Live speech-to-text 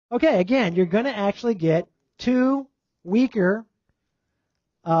Okay, again, you're going to actually get two weaker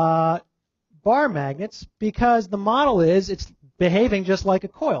bar magnets because the model is it's behaving just like a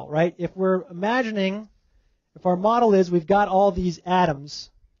coil, right? If we're imagining, if our model is we've got all these atoms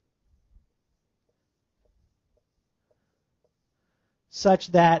such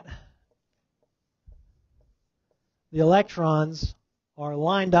that the electrons are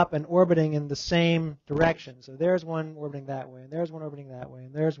lined up and orbiting in the same direction. So there's one orbiting that way, and there's one orbiting that way,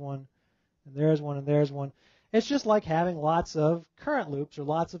 and there's one, and there's one, and there's one. It's just like having lots of current loops or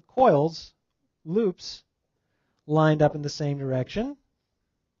lots of coils, loops, lined up in the same direction.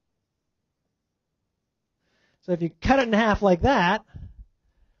 So if you cut it in half like that,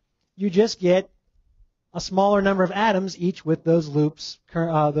 you just get a smaller number of atoms, each with those loops,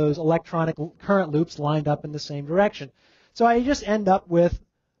 those electronic current loops lined up in the same direction. So I just end up with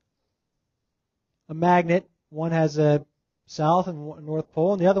a magnet. One has a south and north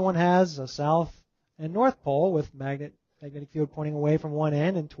pole, and the other one has a south and north pole with magnetic field pointing away from one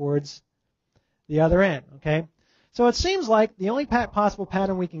end and towards the other end. Okay, so it seems like the only possible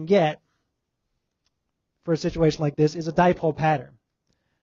pattern we can get for a situation like this is a dipole pattern.